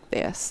came like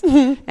this.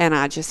 And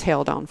I just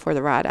held on for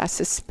the ride. I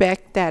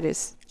suspect that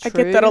is true. I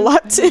get that a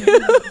lot too.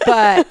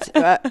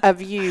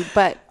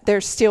 But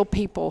there's still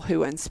people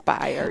who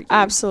inspire you.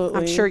 Absolutely.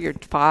 I'm sure your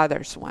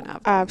father's one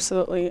of them.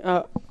 Absolutely.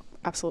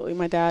 Absolutely.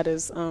 My dad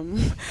is,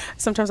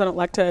 sometimes I don't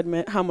like to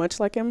admit how much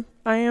like him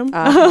I am. We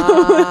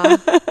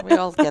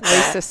all get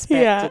that. We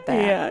suspected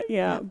that.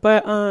 Yeah.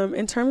 But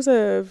in terms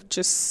of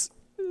just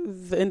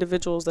the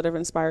individuals that have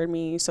inspired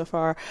me so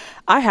far,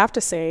 I have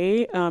to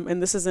say, and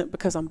this isn't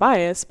because I'm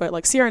biased, but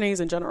like CRNAs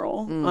in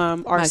general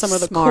are some of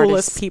the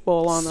coolest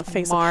people on the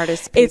face.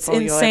 Smartest people it's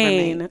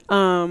insane.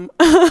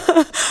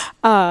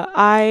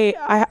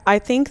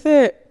 I think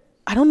that,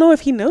 I don't know if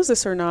he knows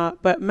this or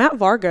not, but Matt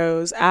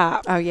Vargo's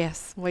app. Oh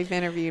yes, we've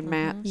interviewed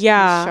Matt.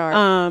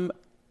 Yeah.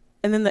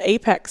 And then the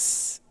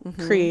Apex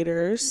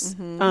creators.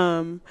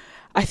 I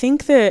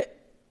think that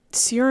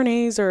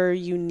CRNAs are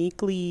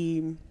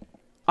uniquely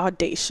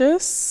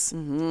audacious.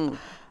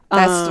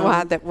 That's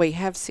why that we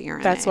have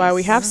CRNAs. That's why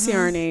we have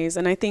CRNAs.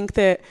 And I think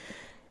that,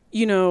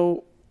 you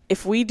know,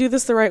 if we do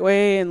this the right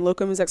way and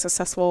Lokum is as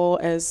successful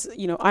as,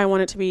 you know, I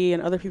want it to be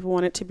and other people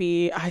want it to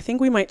be, I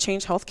think we might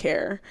change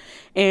healthcare.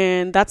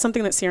 And that's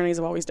something that CRNAs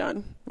have always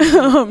done.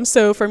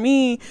 So for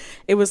me,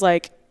 it was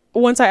like,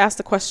 once I asked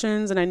the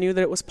questions and I knew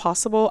that it was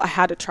possible, I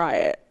had to try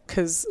it.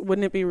 Because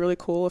wouldn't it be really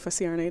cool if a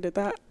CRNA did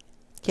that?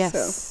 Yes.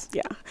 So,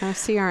 yeah.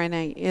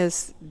 CRNA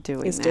is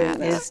doing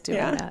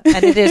that.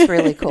 And it is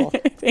really cool.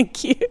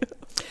 Thank you.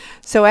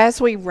 So as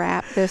we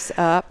wrap this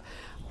up,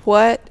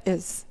 what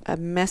is a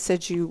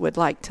message you would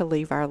like to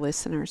leave our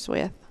listeners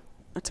with?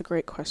 That's a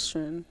great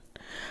question.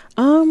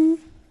 Sign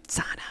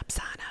up.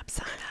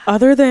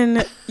 Other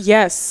than,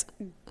 yes,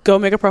 go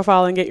make a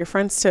profile and get your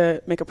friends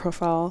to make a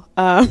profile.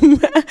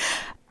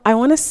 I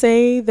want to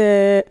say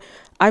that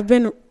I've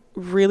been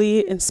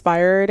really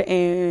inspired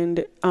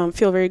and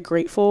feel very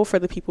grateful for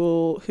the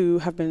people who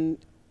have been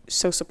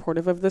so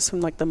supportive of this from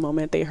like the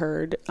moment they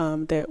heard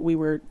that we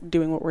were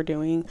doing what we're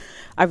doing.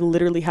 I've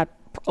literally had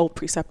old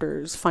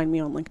preceptors find me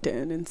on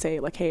LinkedIn and say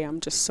like, hey, I'm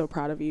just so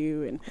proud of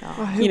you. And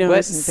you know, I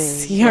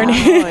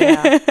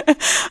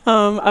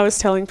was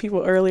telling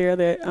people earlier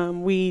that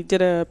we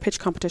did a pitch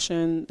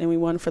competition and we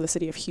won for the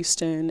city of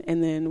Houston,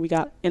 and then we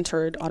got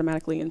entered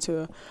automatically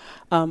into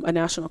a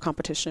national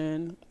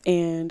competition.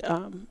 And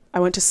I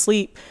went to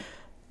sleep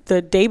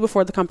the day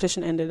before the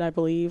competition ended, I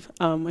believe,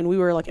 and we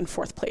were like in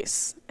 4th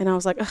place. And I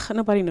was like,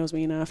 nobody knows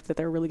me enough that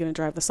they're really going to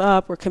drive this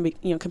up. We're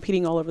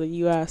competing all over the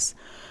U.S.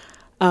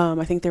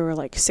 I think there were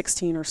like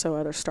 16 or so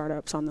other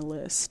startups on the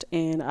list.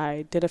 And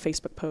I did a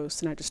Facebook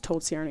post and I just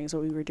told CRNAs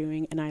what we were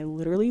doing. And I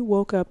literally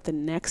woke up the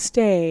next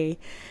day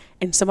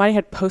and somebody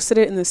had posted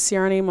it in the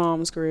CRNA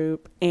Moms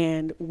group,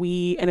 and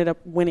we ended up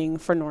winning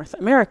for North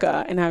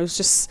America. And I was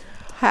just...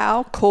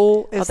 How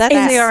cool is that?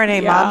 That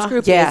CRNA Moms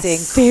group is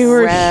incredible. They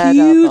were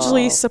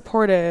hugely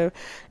supportive.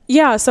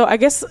 Yeah, so I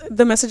guess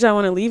the message I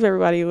want to leave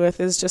everybody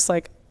with is just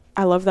like,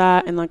 I love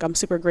that, and like I'm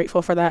super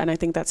grateful for that, and I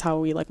think that's how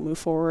we like move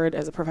forward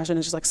as a profession,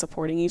 is just like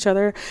supporting each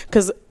other.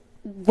 Because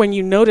when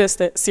you notice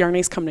that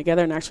CRNAs come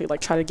together and actually like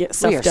try to get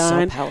stuff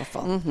done, so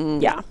powerful.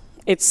 Yeah,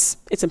 it's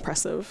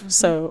impressive.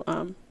 So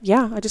I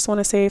just want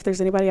to say, if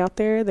there's anybody out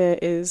there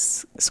that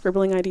is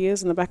scribbling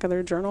ideas in the back of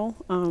their journal,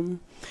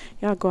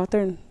 go out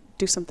there and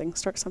do something,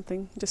 start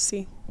something, just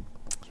see.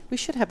 We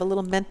should have a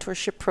little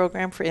mentorship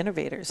program for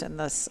innovators in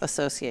this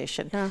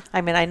association. Yeah. I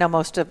mean, I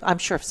know I'm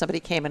sure if somebody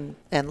came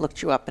and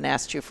looked you up and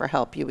asked you for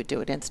help, you would do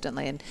it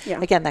instantly. And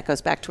again, that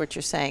goes back to what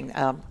you're saying.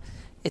 Do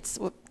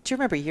you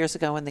remember years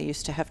ago when they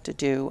used to have to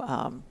do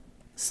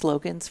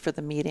slogans for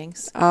the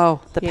meetings?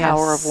 Oh, the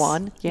power of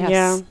one.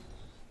 Yes.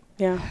 Yeah.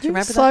 Do you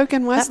remember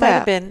slogan was that? Might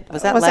have been,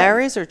 was that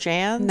Larry's or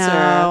Jan's? No,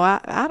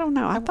 I don't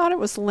know. I thought it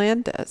was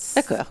Linda's.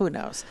 Who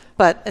knows?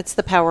 But it's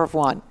the power of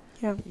one.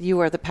 Yeah. You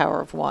are the power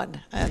of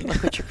one, and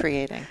look what you're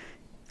creating.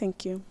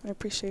 Thank you. I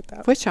appreciate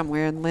that. Which I'm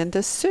wearing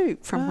Linda's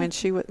suit from when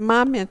she was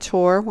my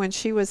mentor when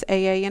she was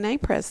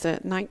AANA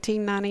president in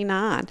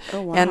 1999.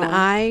 Oh, wow. And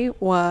I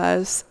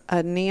was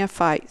a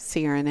neophyte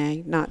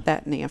CRNA, not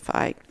that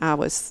neophyte.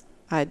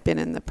 I'd been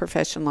in the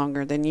profession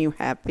longer than you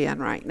have been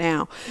right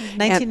now.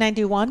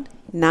 1991?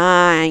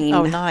 9.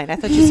 Oh, 9. I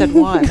thought you said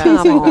 1.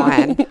 Come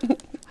on.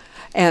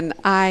 And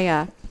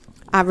I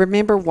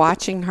remember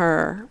watching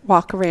her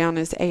walk around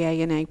as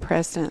AANA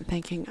president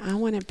thinking, I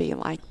want to be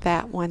like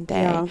that one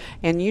day. Yeah.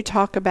 And you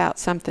talk about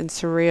something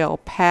surreal.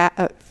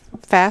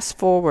 Fast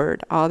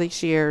forward all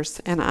these years,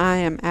 and I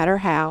am at her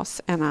house,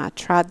 and I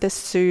tried this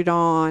suit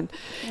on,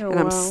 and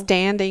I'm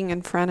standing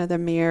in front of the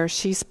mirror.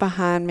 She's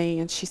behind me,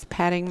 and she's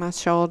patting my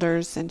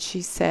shoulders, and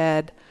she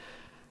said,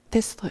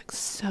 this looks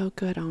so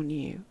good on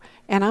you.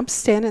 And I'm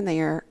standing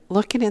there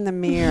looking in the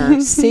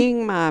mirror,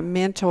 seeing my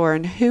mentor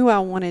and who I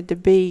wanted to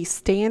be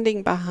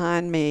standing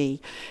behind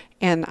me.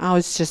 And I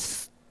was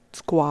just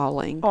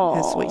squalling,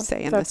 as we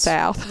say in the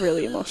South. That's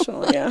really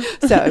emotional, yeah.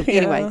 So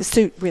anyway, the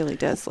suit really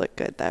does look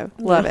good, though.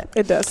 Love it.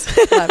 It does.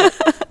 Love it.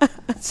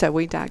 So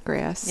we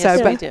digress.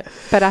 Yes, we do.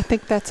 But I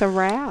think that's a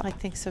wrap. I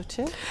think so,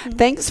 too.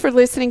 Thanks for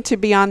listening to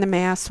Beyond the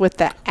Mask with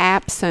the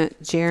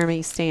absent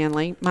Jeremy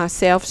Stanley,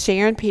 myself,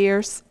 Sharon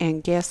Pierce,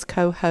 and guest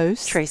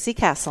co-host Tracy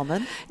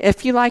Castleman.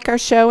 If you like our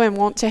show and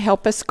want to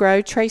help us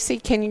grow, Tracy,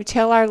 can you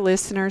tell our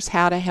listeners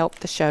how to help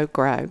the show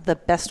grow? The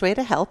best way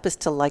to help is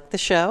to like the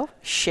show,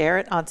 share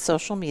it on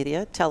social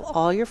media, tell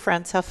all your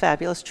friends how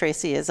fabulous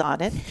Tracy is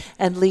on it,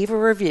 and leave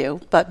a review,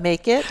 but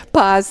make it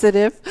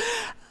positive.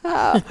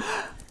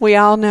 We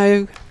all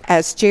know,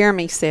 as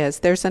Jeremy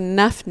says, there's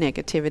enough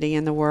negativity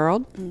in the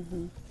world.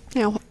 Mm-hmm.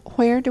 Now,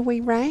 where do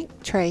we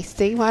rank,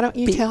 Tracy? Why don't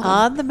you tell them?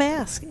 Beyond the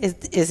Mask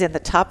is in the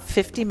top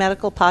 50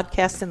 medical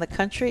podcasts in the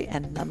country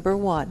and number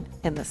 1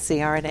 in the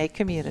CRNA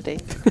community.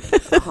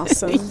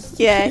 Awesome.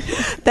 Yeah.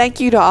 Thank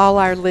you to all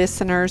our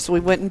listeners.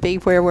 We wouldn't be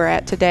where we're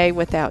at today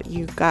without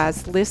you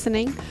guys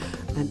listening.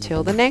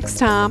 Until the next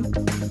time.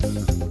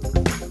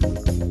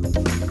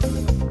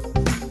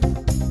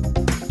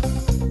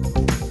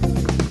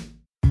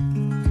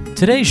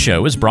 Today's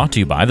show is brought to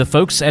you by the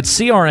folks at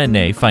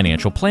CRNA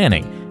Financial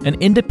Planning, an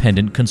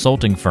independent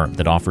consulting firm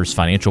that offers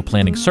financial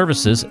planning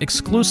services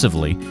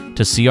exclusively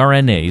to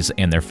CRNAs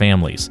and their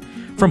families.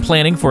 From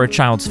planning for a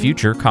child's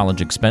future college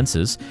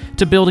expenses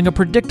to building a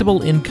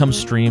predictable income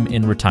stream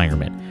in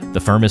retirement, the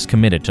firm is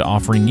committed to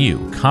offering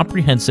you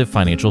comprehensive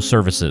financial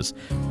services,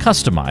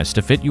 customized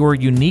to fit your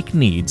unique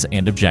needs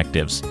and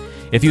objectives.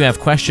 If you have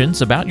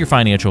questions about your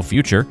financial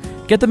future,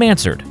 get them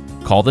answered.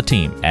 Call the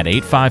team at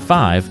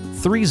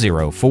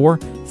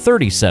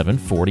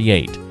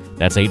 855-304-3748.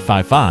 That's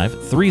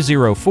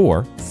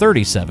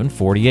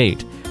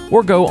 855-304-3748.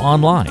 Or go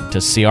online to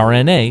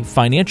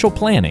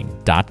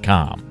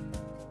crnafinancialplanning.com.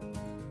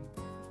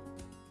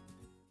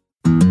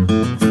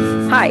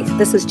 Hi,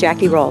 this is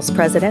Jackie Rolls,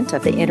 President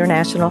of the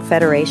International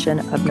Federation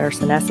of Nurse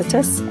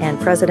Anesthetists and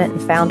President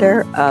and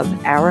founder of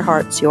Our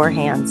Hearts, Your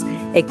Hands,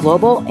 a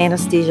global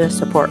anesthesia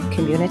support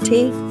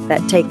community that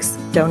takes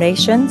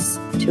donations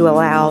to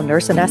allow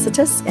nurse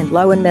anesthetists in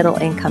low and middle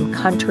income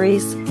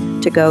countries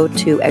to go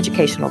to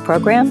educational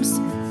programs,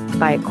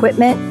 buy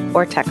equipment,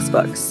 or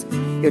textbooks.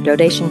 Your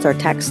donations are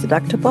tax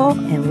deductible,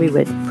 and we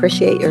would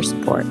appreciate your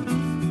support.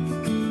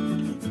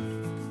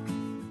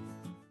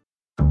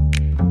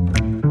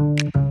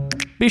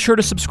 Be sure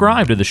to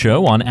subscribe to the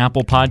show on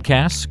Apple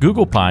Podcasts,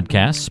 Google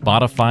Podcasts,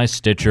 Spotify,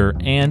 Stitcher,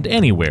 and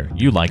anywhere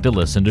you like to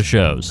listen to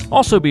shows.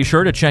 Also be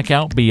sure to check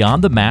out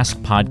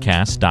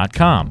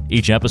BeyondTheMaskPodcast.com.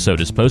 Each episode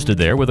is posted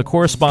there with a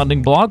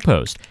corresponding blog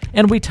post,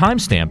 and we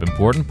timestamp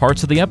important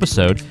parts of the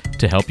episode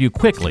to help you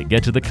quickly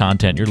get to the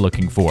content you're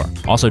looking for.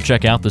 Also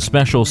check out the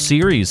special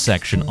series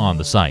section on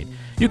the site.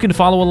 You can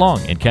follow along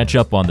and catch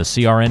up on the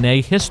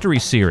CRNA History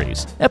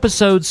Series,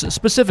 episodes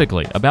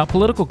specifically about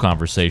political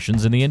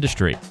conversations in the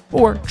industry.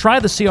 Or try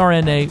the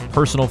CRNA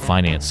Personal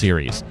Finance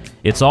Series.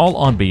 It's all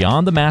on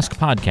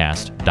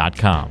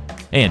BeyondTheMaskPodcast.com.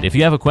 And if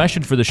you have a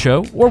question for the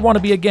show or want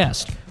to be a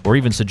guest or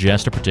even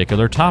suggest a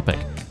particular topic,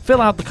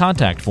 fill out the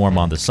contact form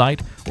on the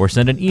site or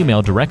send an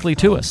email directly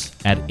to us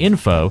at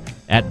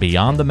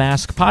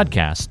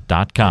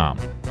info@BeyondTheMaskPodcast.com.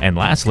 And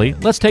lastly,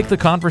 let's take the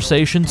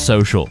conversation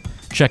social.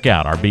 Check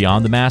out our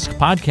Beyond the Mask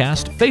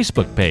podcast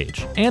Facebook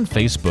page and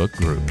Facebook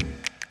group.